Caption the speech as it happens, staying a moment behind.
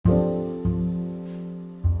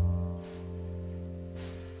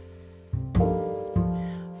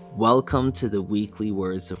Welcome to the weekly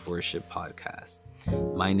Words of Worship podcast.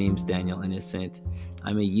 My name's Daniel Innocent.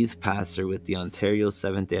 I'm a youth pastor with the Ontario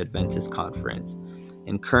Seventh-day Adventist Conference,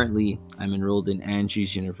 and currently I'm enrolled in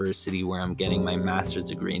Andrews University where I'm getting my master's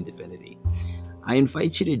degree in divinity. I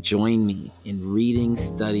invite you to join me in reading,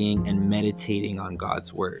 studying, and meditating on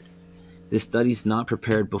God's Word. This study is not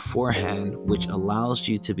prepared beforehand, which allows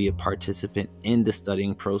you to be a participant in the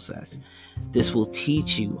studying process. This will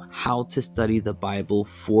teach you how to study the Bible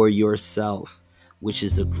for yourself, which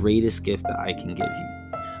is the greatest gift that I can give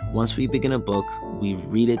you. Once we begin a book, we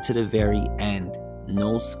read it to the very end.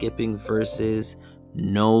 No skipping verses,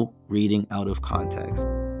 no reading out of context.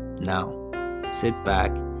 Now, sit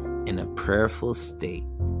back in a prayerful state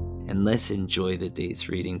and let's enjoy the day's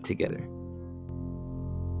reading together.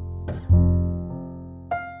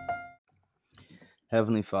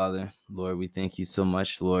 Heavenly Father, Lord, we thank you so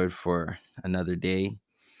much, Lord, for another day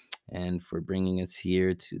and for bringing us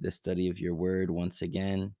here to the study of your word once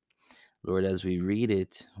again. Lord, as we read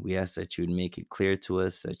it, we ask that you would make it clear to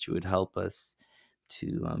us, that you would help us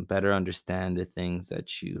to better understand the things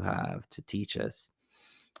that you have to teach us,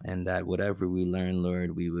 and that whatever we learn,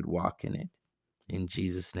 Lord, we would walk in it. In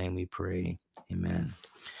Jesus' name we pray. Amen.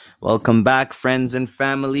 Welcome back, friends and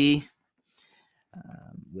family.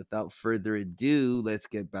 Without further ado, let's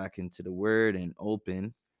get back into the word and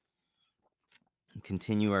open and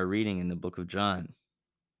continue our reading in the book of John.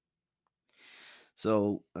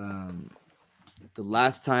 So, the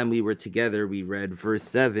last time we were together, we read verse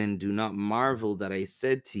 7, "Do not marvel that I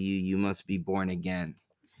said to you, you must be born again."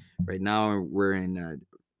 Right now, we're in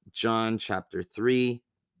John chapter 3,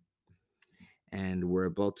 and we're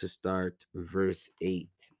about to start verse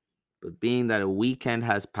 8. But being that a weekend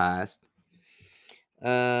has passed,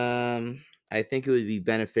 I think it would be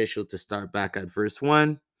beneficial to start back at verse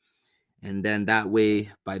 1, and then that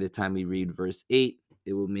way, by the time we read verse 8,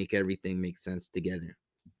 it will make everything make sense together.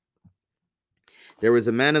 There was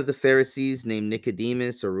a man of the Pharisees named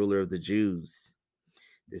Nicodemus, a ruler of the Jews.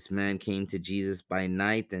 This man came to Jesus by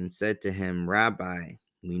night and said to him, "Rabbi,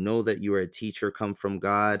 we know that you are a teacher come from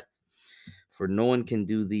God, for no one can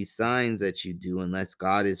do these signs that you do unless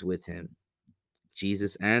God is with him."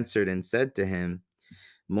 Jesus answered and said to him,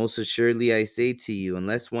 "Most assuredly I say to you,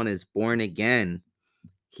 unless one is born again,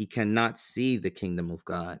 he cannot see the kingdom of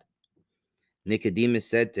God." Nicodemus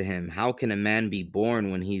said to him, "How can a man be born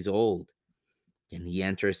when he's old? Can he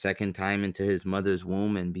enter a second time into his mother's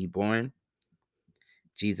womb and be born?"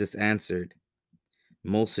 Jesus answered,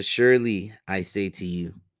 "Most assuredly I say to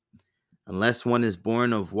you, unless one is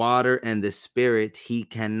born of water and the Spirit, he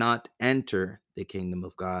cannot enter the kingdom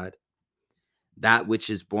of God. That which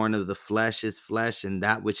is born of the flesh is flesh, and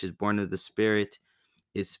that which is born of the Spirit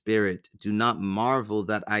is spirit. Do not marvel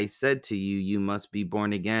that I said to you, you must be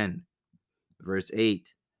born again." Verse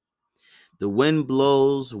 8, "The wind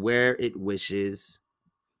blows where it wishes,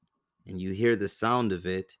 and you hear the sound of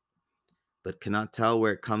it, but cannot tell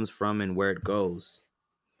where it comes from and where it goes.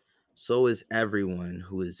 So is everyone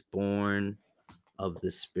who is born of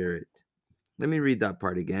the Spirit." Let me read that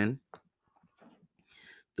part again.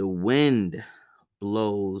 The wind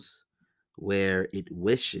blows where it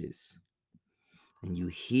wishes, and you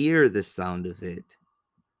hear the sound of it,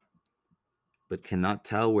 but cannot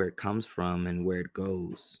tell where it comes from and where it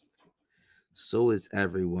goes. So is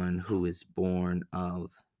everyone who is born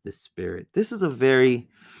of the Spirit. This is a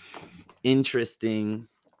very interesting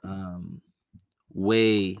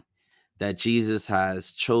way that Jesus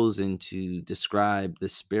has chosen to describe the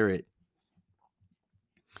Spirit.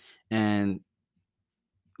 And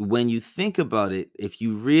when you think about it, if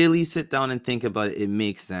you really sit down and think about it, it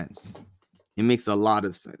makes sense. It makes a lot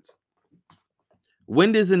of sense.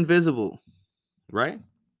 Wind is invisible, right?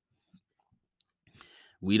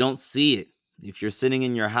 We don't see it. If you're sitting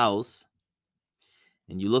in your house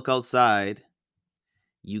and you look outside,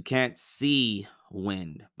 you can't see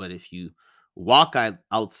wind. But if you walk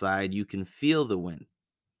outside, you can feel the wind.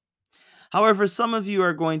 However, some of you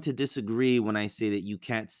are going to disagree when I say that you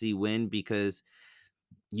can't see wind, because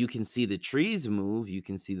you can see the trees move, you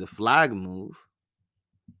can see the flag move,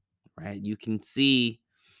 right? You can see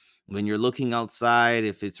when you're looking outside,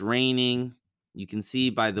 if it's raining, you can see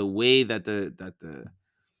by the way that the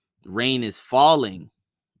rain is falling,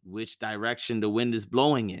 which direction the wind is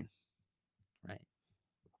blowing in, right?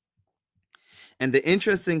 And the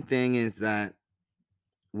interesting thing is that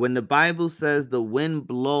when the Bible says the wind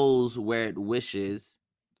blows where it wishes,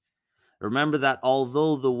 remember that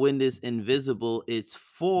although the wind is invisible, its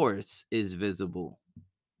force is visible.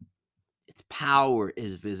 Its power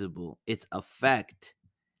is visible. Its effect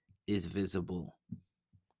is visible.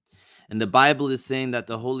 And the Bible is saying that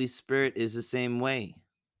the Holy Spirit is the same way.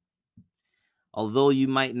 Although you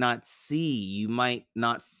might not see, you might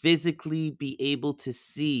not physically be able to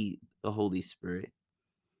see the Holy Spirit,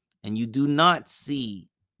 and you do not see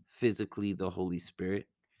physically the Holy Spirit,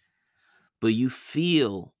 but you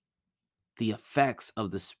feel the effects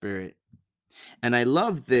of the Spirit. And I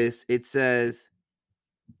love this. It says,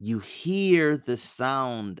 you hear the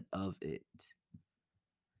sound of it.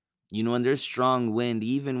 You know, when there's strong wind,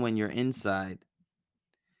 even when you're inside,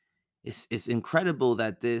 it's incredible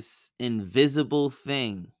that this invisible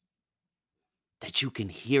thing, that you can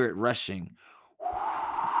hear it rushing.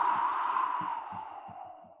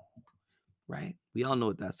 Right? We all know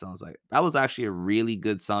what that sounds like. That was actually a really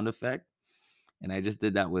good sound effect. And I just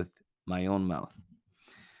did that with my own mouth.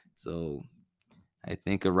 So I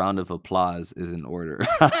think a round of applause is in order.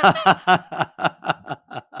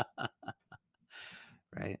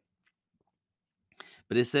 Right?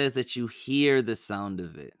 But it says that you hear the sound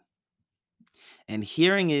of it. And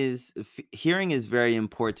hearing is very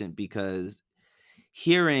important because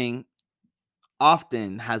hearing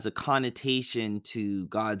often has a connotation to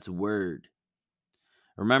God's word.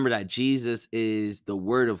 Remember that Jesus is the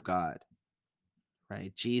word of God,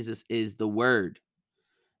 right? Jesus is the word.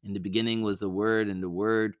 In the beginning was the word, and the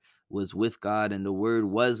word was with God, and the word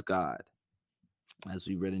was God, as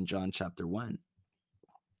we read in John chapter 1.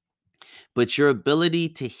 But your ability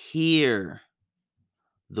to hear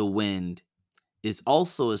the wind is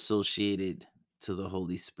also associated to the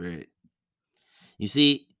Holy Spirit. You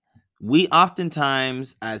see, we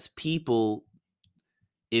oftentimes as people,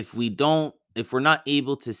 if we're not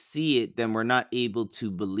able to see it, then we're not able to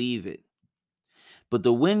believe it. But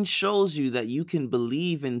the wind shows you that you can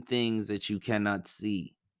believe in things that you cannot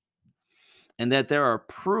see, and that there are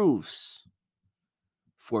proofs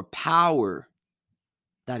for power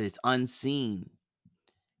that is unseen.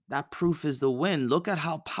 That proof is the wind. Look at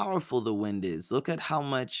how powerful the wind is. Look at how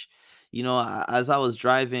much, as I was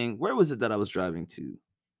driving, where was it that I was driving to?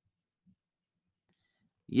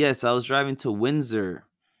 Yes, I was driving to Windsor.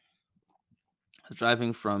 I was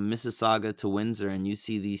driving from Mississauga to Windsor, and you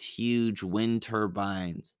see these huge wind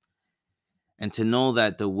turbines. And to know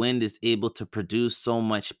that the wind is able to produce so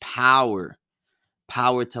much power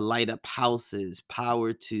to light up houses,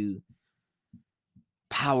 power to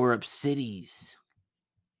power up cities.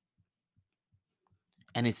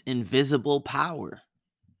 And it's invisible power.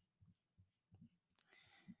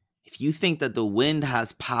 If you think that the wind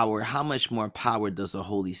has power, how much more power does the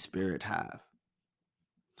Holy Spirit have?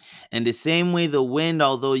 And the same way the wind,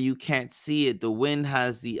 although you can't see it, the wind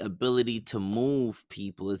has the ability to move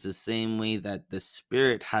people. It's the same way that the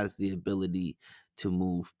Spirit has the ability to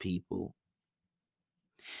move people.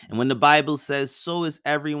 And when the Bible says, so is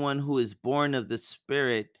everyone who is born of the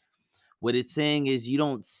Spirit, what it's saying is you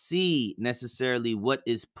don't see necessarily what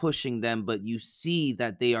is pushing them, but you see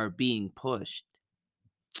that they are being pushed.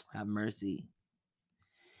 Have mercy.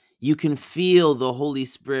 You can feel the Holy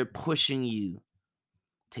Spirit pushing you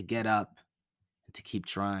to get up and to keep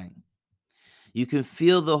trying. You can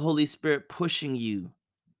feel the Holy Spirit pushing you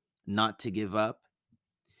not to give up.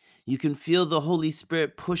 You can feel the Holy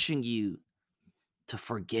Spirit pushing you to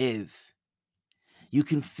forgive. You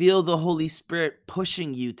can feel the Holy Spirit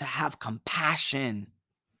pushing you to have compassion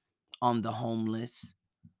on the homeless,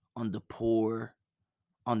 on the poor,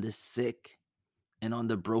 on the sick, and on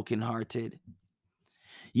the brokenhearted.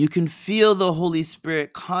 You can feel the Holy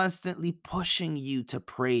Spirit constantly pushing you to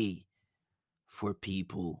pray for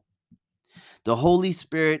people. The Holy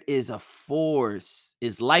Spirit is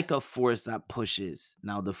like a force that pushes.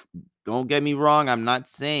 Now, don't get me wrong, I'm not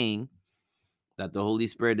saying that the Holy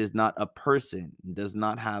Spirit is not a person, does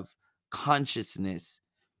not have consciousness,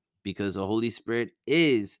 because the Holy Spirit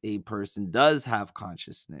is a person, does have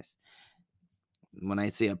consciousness. When I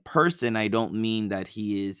say a person, I don't mean that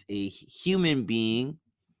he is a human being.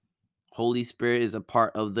 Holy Spirit is a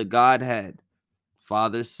part of the Godhead,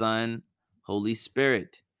 Father, Son, Holy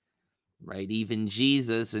Spirit, right? Even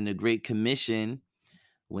Jesus in the Great Commission,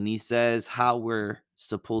 when he says how we're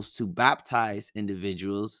supposed to baptize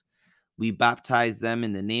individuals, we baptize them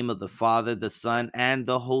in the name of the Father, the Son, and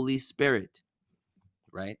the Holy Spirit,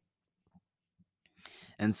 right?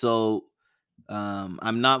 And so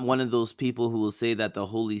I'm not one of those people who will say that the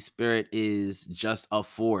Holy Spirit is just a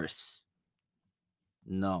force.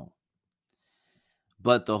 No.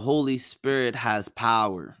 But the Holy Spirit has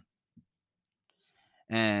power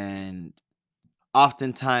and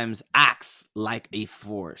oftentimes acts like a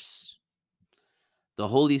force. The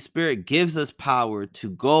Holy Spirit gives us power to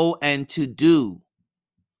go and to do.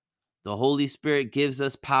 The Holy Spirit gives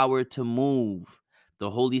us power to move. The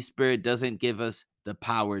Holy Spirit doesn't give us the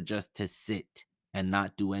power just to sit and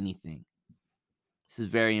not do anything. This is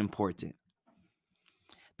very important.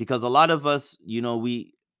 Because a lot of us,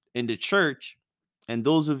 we in the church, and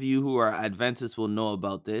those of you who are Adventists will know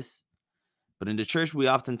about this, but in the church, we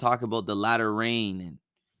often talk about the latter rain and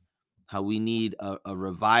how we need a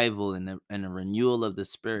revival and a renewal of the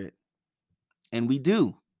spirit. And we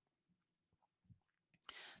do.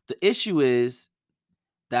 The issue is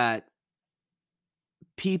that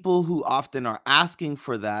people who often are asking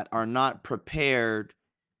for that are not prepared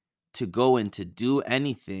to go and to do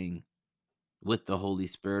anything with the Holy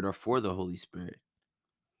Spirit or for the Holy Spirit,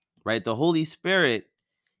 right? The Holy Spirit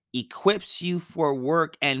equips you for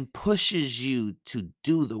work and pushes you to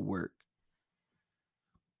do the work.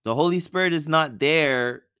 The Holy Spirit is not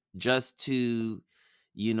there just to,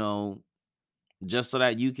 you know, just so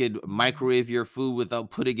that you could microwave your food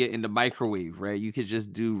without putting it in the microwave, right? You could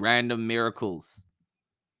just do random miracles.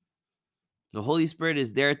 The Holy Spirit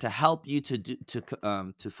is there to help you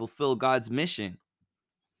to fulfill God's mission.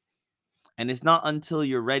 And it's not until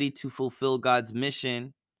you're ready to fulfill God's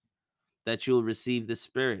mission that you'll receive the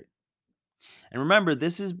Spirit. And remember,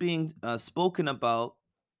 this is being spoken about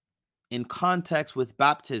in context with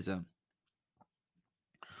baptism.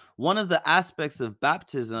 One of the aspects of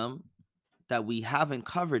baptism that we haven't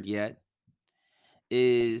covered yet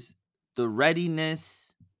is the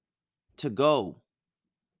readiness to go.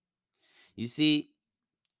 You see,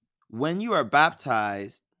 when you are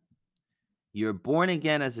baptized, you're born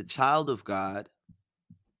again as a child of God,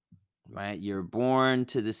 right? You're born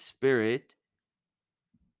to the Spirit.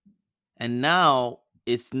 And now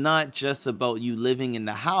it's not just about you living in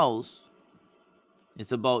the house,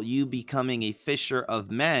 it's about you becoming a fisher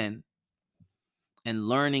of men and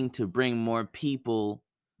learning to bring more people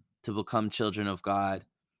to become children of God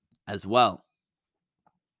as well.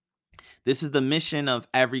 This is the mission of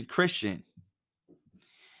every Christian.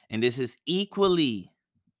 And this is equally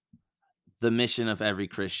the mission of every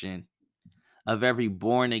Christian, of every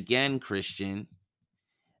born again Christian.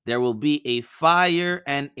 There will be a fire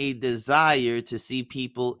and a desire to see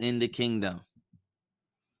people in the kingdom.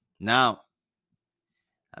 Now,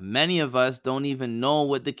 many of us don't even know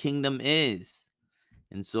what the kingdom is.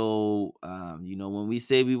 And so, when we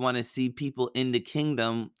say we want to see people in the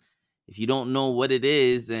kingdom, if you don't know what it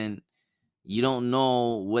is, and you don't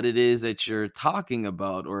know what it is that you're talking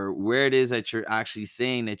about or where it is that you're actually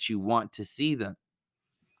saying that you want to see them,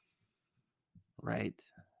 right?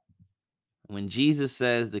 When Jesus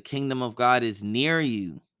says the kingdom of God is near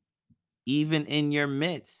you, even in your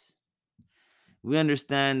midst, we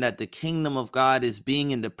understand that the kingdom of God is being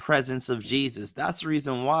in the presence of Jesus. That's the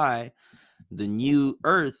reason why the new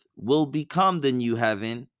earth will become the new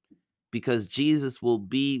heaven, because Jesus will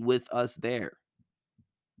be with us there.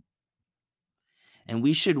 And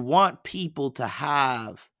we should want people to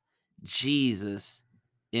have Jesus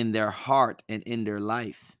in their heart and in their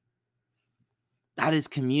life. That is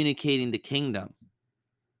communicating the kingdom.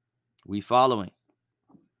 We following?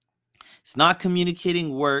 It's not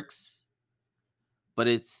communicating works, but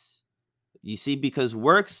it's, you see, because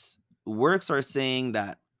works are saying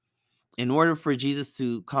that in order for Jesus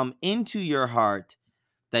to come into your heart,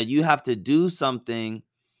 that you have to do something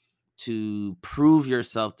to prove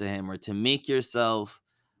yourself to him or to make yourself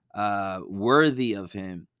worthy of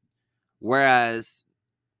him. Whereas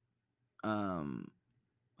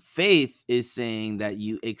faith is saying that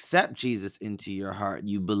you accept Jesus into your heart.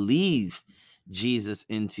 You believe Jesus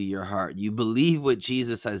into your heart. You believe what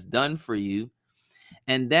Jesus has done for you.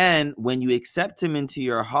 And then when you accept him into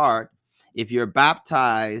your heart, if you're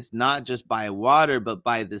baptized, not just by water, but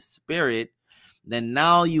by the Spirit, then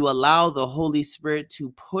now you allow the Holy Spirit to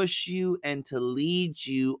push you and to lead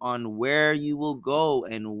you on where you will go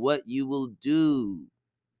and what you will do.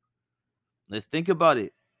 Let's think about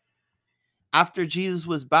it. After Jesus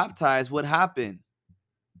was baptized, what happened?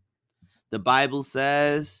 The Bible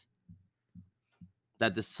says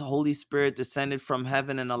that the Holy Spirit descended from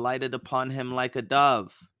heaven and alighted upon him like a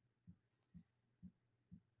dove.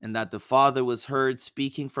 And that the Father was heard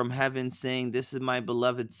speaking from heaven, saying, "This is my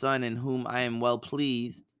beloved Son, in whom I am well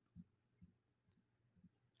pleased."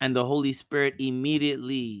 And the Holy Spirit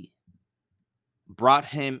immediately brought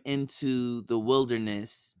him into the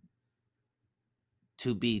wilderness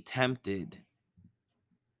to be tempted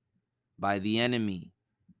by the enemy.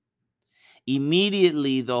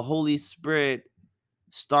 Immediately, the Holy Spirit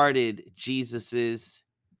started Jesus's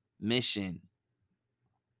mission.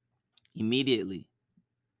 Immediately.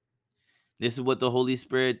 This is what the Holy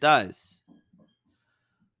Spirit does.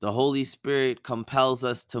 The Holy Spirit compels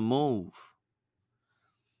us to move.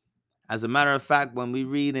 As a matter of fact, when we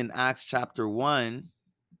read in Acts chapter 1,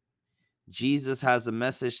 Jesus has a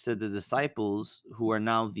message to the disciples who are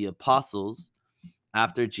now the apostles.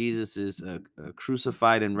 After Jesus is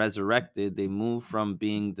crucified and resurrected, they move from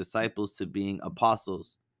being disciples to being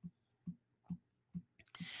apostles.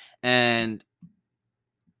 And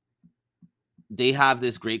they have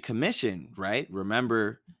this great commission, right?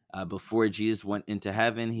 Remember, before Jesus went into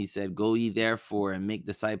heaven, he said, "Go ye therefore and make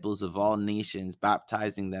disciples of all nations,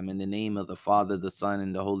 baptizing them in the name of the Father, the Son,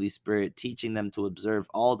 and the Holy Spirit, teaching them to observe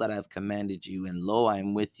all that I've commanded you. And lo, I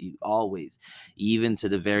am with you always, even to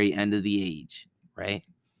the very end of the age," right?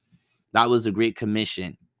 That was a great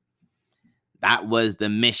commission. That was the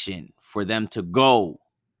mission, for them to go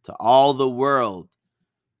to all the world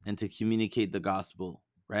and to communicate the gospel,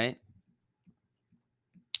 right?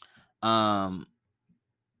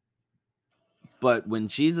 But when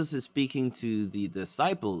Jesus is speaking to the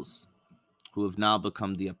disciples who have now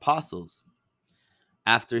become the apostles,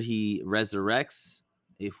 after he resurrects,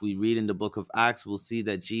 if we read in the book of Acts, we'll see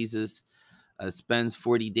that Jesus spends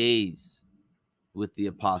 40 days with the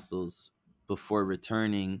apostles before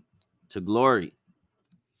returning to glory.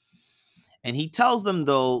 And he tells them,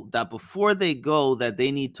 though, that before they go, that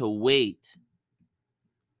they need to wait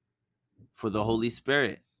for the Holy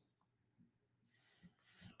Spirit,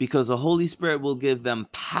 because the Holy Spirit will give them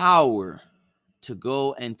power to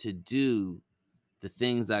go and to do the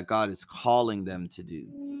things that God is calling them to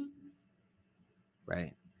do,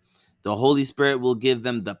 right? The Holy Spirit will give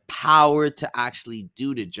them the power to actually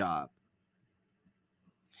do the job.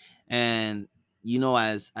 And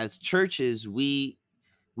as churches, we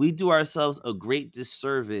do ourselves a great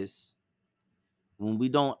disservice when we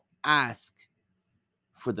don't ask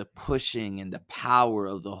for the pushing and the power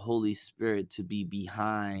of the Holy Spirit to be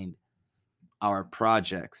behind our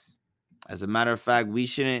projects. As a matter of fact, we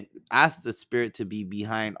shouldn't ask the Spirit to be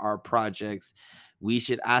behind our projects. We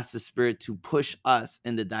should ask the Spirit to push us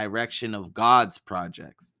in the direction of God's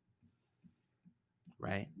projects,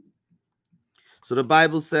 right? So the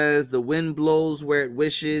Bible says, "The wind blows where it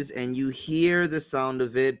wishes, and you hear the sound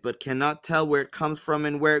of it, but cannot tell where it comes from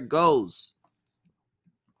and where it goes."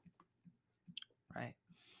 Right?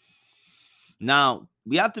 Now,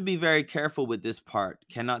 we have to be very careful with this part.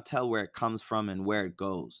 Cannot tell where it comes from and where it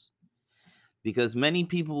goes. Because many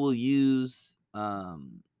people will use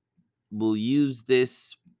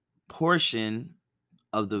this portion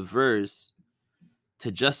of the verse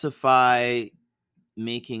to justify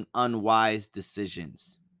making unwise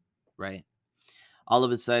decisions, right? All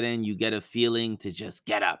of a sudden, you get a feeling to just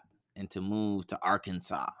get up and to move to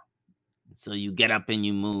Arkansas. So you get up and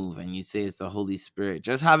you move and you say it's the Holy Spirit.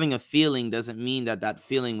 Just having a feeling doesn't mean that that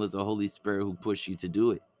feeling was the Holy Spirit who pushed you to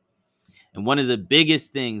do it. And one of the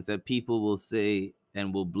biggest things that people will say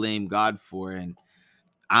and will blame God for, and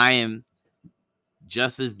I am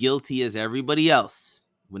just as guilty as everybody else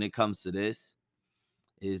when it comes to this,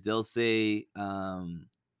 is they'll say,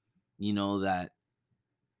 that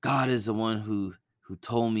God is the one who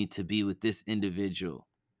told me to be with this individual.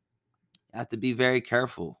 You have to be very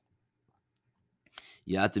careful.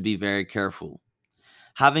 You have to be very careful.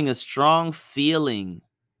 Having a strong feeling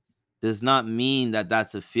does not mean that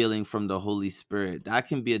that's a feeling from the Holy Spirit. That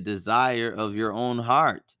can be a desire of your own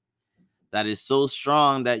heart that is so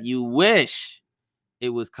strong that you wish it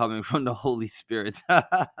was coming from the Holy Spirit.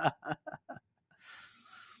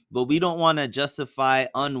 But we don't want to justify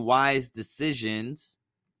unwise decisions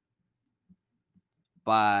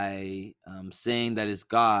by saying that it's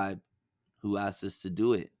God who asked us to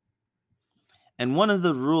do it. And one of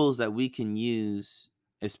the rules that we can use,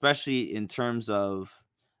 especially in terms of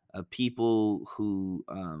people who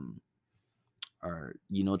are,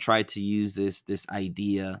 try to use this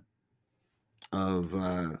idea of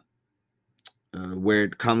where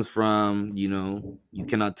it comes from, you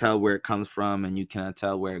cannot tell where it comes from and you cannot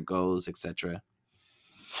tell where it goes, etc.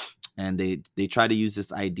 And they try to use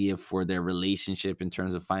this idea for their relationship in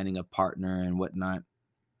terms of finding a partner and whatnot.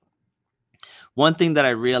 One thing that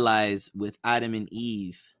I realized with Adam and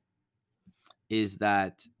Eve is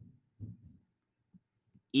that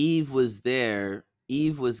Eve was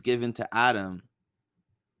given to Adam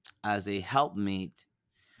as a helpmate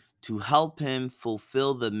to help him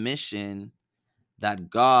fulfill the mission that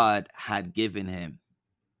God had given him.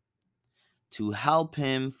 To help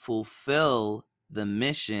him fulfill the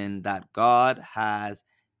mission that God has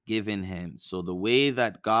given him. So the way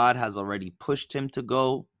that God has already pushed him to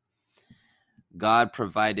go, God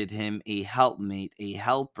provided him a helpmate, a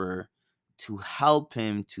helper, to help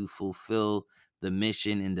him to fulfill the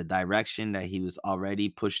mission in the direction that he was already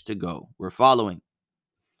pushed to go. We're following.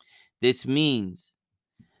 This means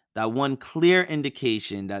that one clear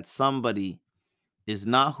indication that somebody is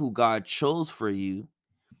not who God chose for you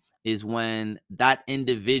is when that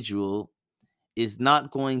individual is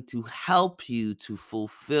not going to help you to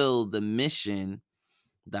fulfill the mission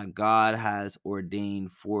that God has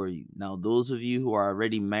ordained for you. Now, those of you who are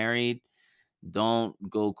already married, don't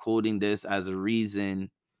go quoting this as a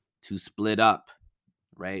reason to split up,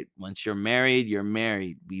 right? Once you're married, you're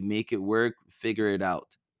married. We make it work, figure it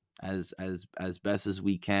out as best as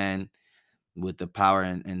we can with the power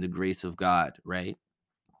and the grace of God, right?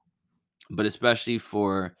 But especially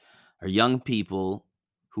for our young people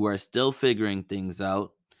who are still figuring things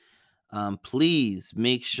out, please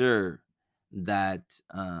make sure that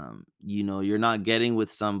you're not getting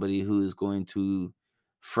with somebody who is going to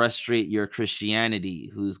frustrate your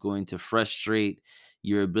Christianity, who's going to frustrate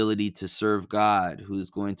your ability to serve God, who's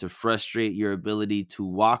going to frustrate your ability to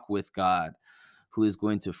walk with God, who is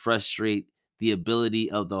going to frustrate the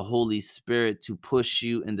ability of the Holy Spirit to push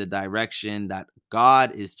you in the direction that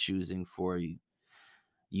God is choosing for you.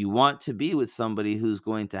 You want to be with somebody who's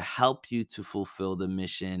going to help you to fulfill the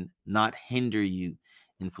mission, not hinder you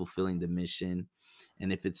in fulfilling the mission.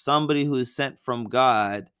 And if it's somebody who is sent from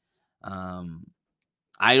God, um,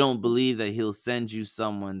 I don't believe that he'll send you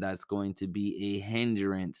someone that's going to be a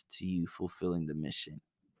hindrance to you fulfilling the mission.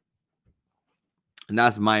 And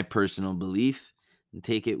that's my personal belief. And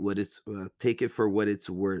take it for what it's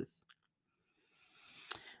worth.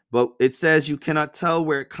 But it says you cannot tell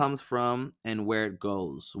where it comes from and where it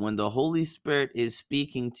goes. When the Holy Spirit is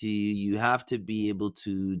speaking to you, you have to be able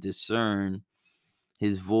to discern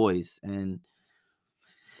his voice. And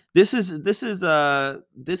this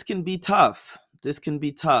can be tough. This can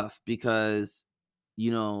be tough because,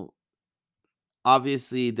 you know,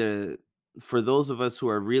 obviously for those of us who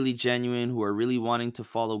are really genuine, who are really wanting to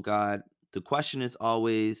follow God, the question is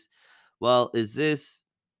always, well, is this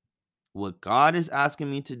what God is asking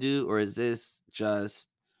me to do, or is this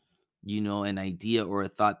just an idea or a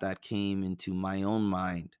thought that came into my own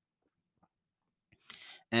mind?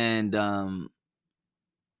 And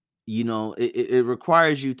it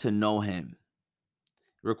requires you to know him.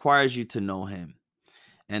 It requires you to know him.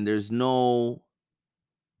 And there's no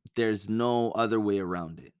other way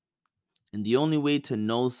around it. And the only way to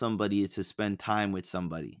know somebody is to spend time with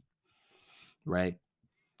somebody, right?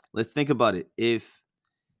 Let's think about it. If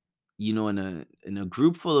in a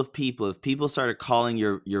group full of people, if people started calling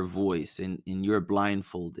your voice and you're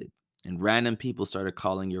blindfolded, and random people started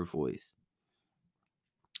calling your voice,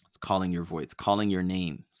 calling your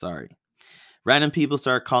name, sorry. Random people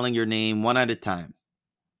start calling your name one at a time,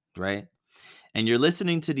 right? And you're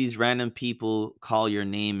listening to these random people call your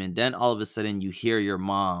name, and then all of a sudden you hear your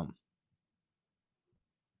mom.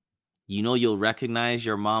 You'll recognize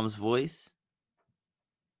your mom's voice.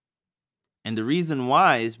 And the reason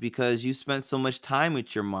why is because you spent so much time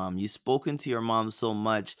with your mom. You've spoken to your mom so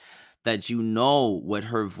much that you know what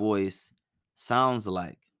her voice sounds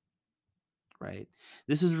like, right?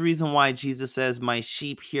 This is the reason why Jesus says, "My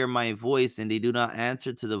sheep hear my voice, and they do not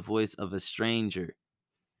answer to the voice of a stranger."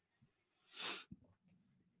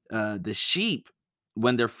 The sheep,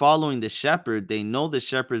 when they're following the shepherd, they know the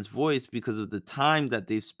shepherd's voice because of the time that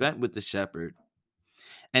they've spent with the shepherd.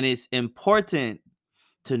 And it's important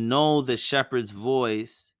to know the shepherd's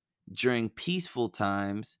voice during peaceful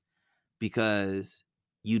times, because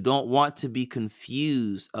you don't want to be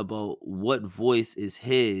confused about what voice is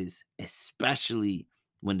his, especially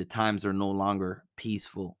when the times are no longer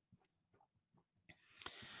peaceful,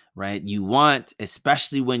 right? You want,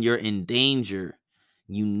 especially when you're in danger,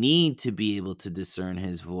 you need to be able to discern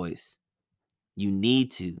his voice. You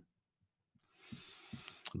need to.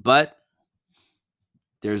 But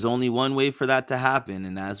there's only one way for that to happen.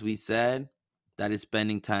 And as we said, that is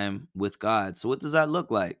spending time with God. So what does that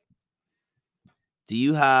look like? Do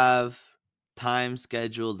you have time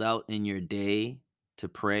scheduled out in your day to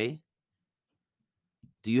pray?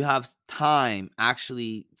 Do you have time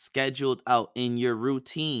actually scheduled out in your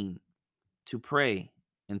routine to pray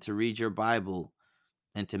and to read your Bible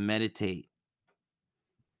and to meditate?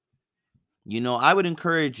 I would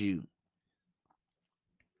encourage you,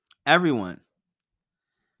 everyone,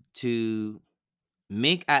 to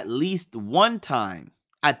make at least one time,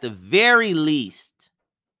 at the very least,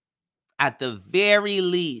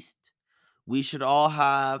 we should all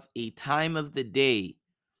have a time of the day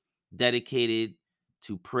dedicated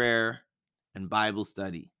to prayer and Bible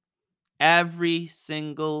study. Every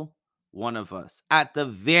single one of us, at the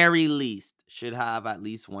very least, should have at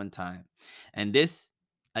least one time. And this,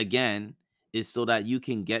 again, is so that you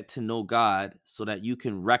can get to know God, so that you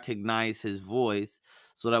can recognize his voice,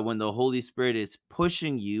 so that when the Holy Spirit is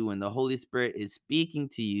pushing you and the Holy Spirit is speaking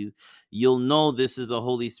to you, you'll know this is the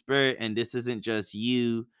Holy Spirit and this isn't just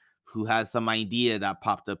you who has some idea that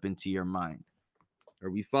popped up into your mind. Are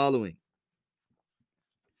we following?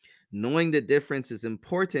 Knowing the difference is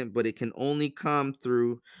important, but it can only come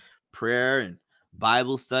through prayer and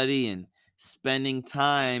Bible study and spending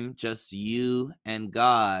time just you and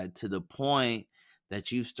God, to the point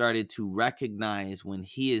that you've started to recognize when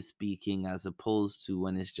He is speaking as opposed to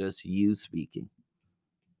when it's just you speaking.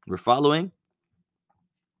 We're following?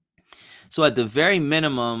 So at the very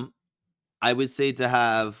minimum, I would say to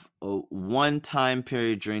have a one time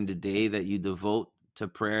period during the day that you devote to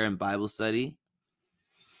prayer and Bible study.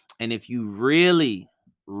 And if you really,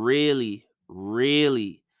 really,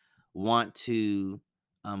 really want to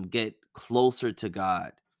get closer to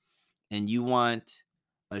God, and you want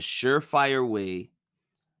a surefire way,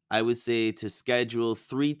 I would say to schedule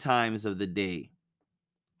 3 times of the day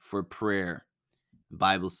for prayer,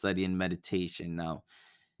 Bible study, and meditation. Now,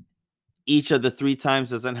 each of the 3 times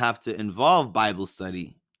doesn't have to involve Bible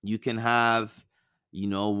study. You can have,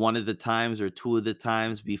 one of the times or 2 of the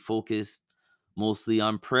times be focused mostly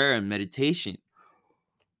on prayer and meditation.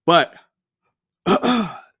 But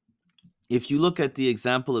if you look at the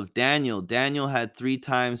example of Daniel, Daniel had 3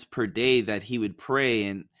 times per day that he would pray,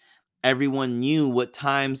 and everyone knew what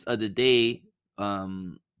times of the day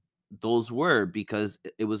those were, because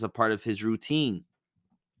it was a part of his routine.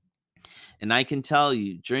 And I can tell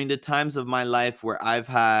you, during the times of my life where I've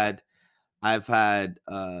had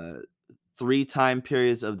 3 time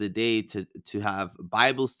periods of the day to have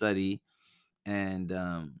Bible study and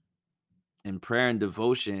prayer and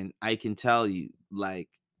devotion, I can tell you, like,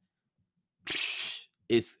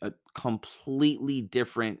 it's a completely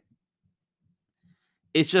different.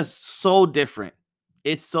 It's just so different.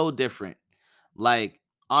 It's so different. Like,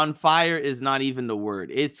 on fire is not even the word.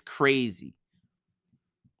 It's crazy.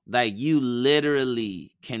 Like, you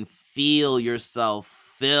literally can feel yourself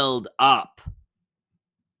filled up.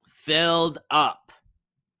 Filled up.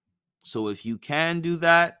 So if you can do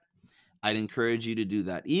that, I'd encourage you to do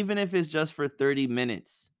that. Even if it's just for 30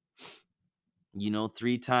 minutes,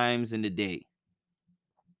 3 times in a day.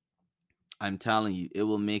 I'm telling you, it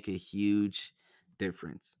will make a huge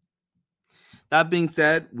difference. That being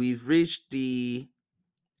said, we've reached the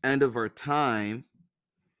end of our time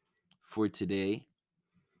for today.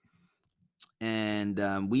 And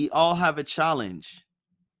we all have a challenge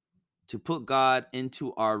to put God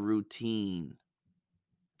into our routine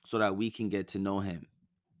so that we can get to know Him.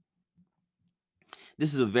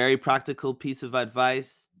 This is a very practical piece of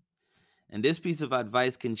advice, and this piece of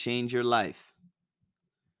advice can change your life.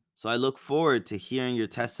 So I look forward to hearing your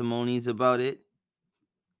testimonies about it,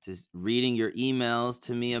 to reading your emails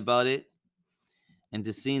to me about it, and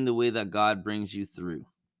to seeing the way that God brings you through.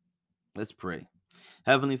 Let's pray.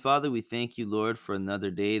 Heavenly Father, we thank you, Lord, for another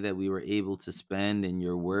day that we were able to spend in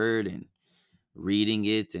your word and reading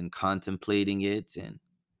it and contemplating it. And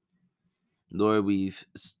Lord, we've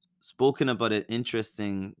spoken about an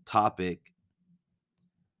interesting topic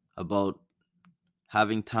about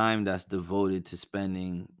having time that's devoted to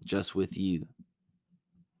spending just with you.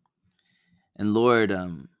 And Lord,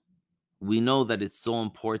 we know that it's so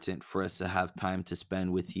important for us to have time to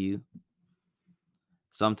spend with you.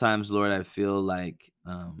 Sometimes, Lord, I feel like,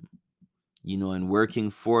 in working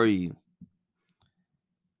for you,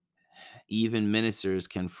 even ministers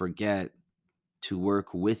can forget to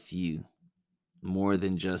work with you more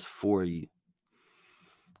than just for you.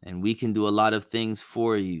 And we can do a lot of things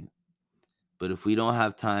for you, but if we don't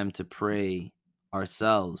have time to pray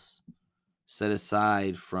ourselves, set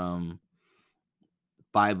aside from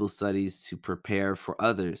Bible studies to prepare for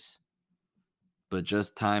others, but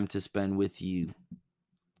just time to spend with you,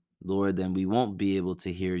 Lord, then we won't be able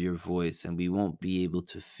to hear your voice, and we won't be able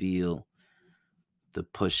to feel the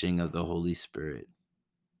pushing of the Holy Spirit.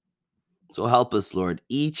 So help us, Lord,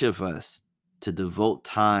 each of us, to devote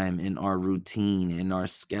time in our routine, in our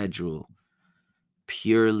schedule,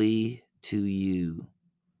 purely to you.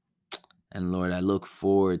 And Lord, I look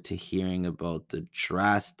forward to hearing about the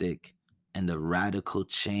drastic and the radical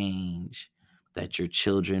change that your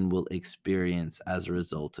children will experience as a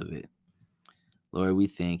result of it. Lord, we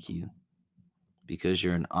thank you because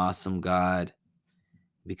you're an awesome God,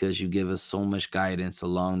 because you give us so much guidance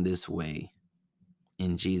along this way.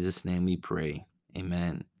 In Jesus' name we pray.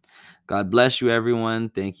 Amen. God bless you, everyone.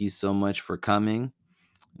 Thank you so much for coming.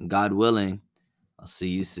 God willing, I'll see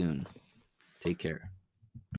you soon. Take care.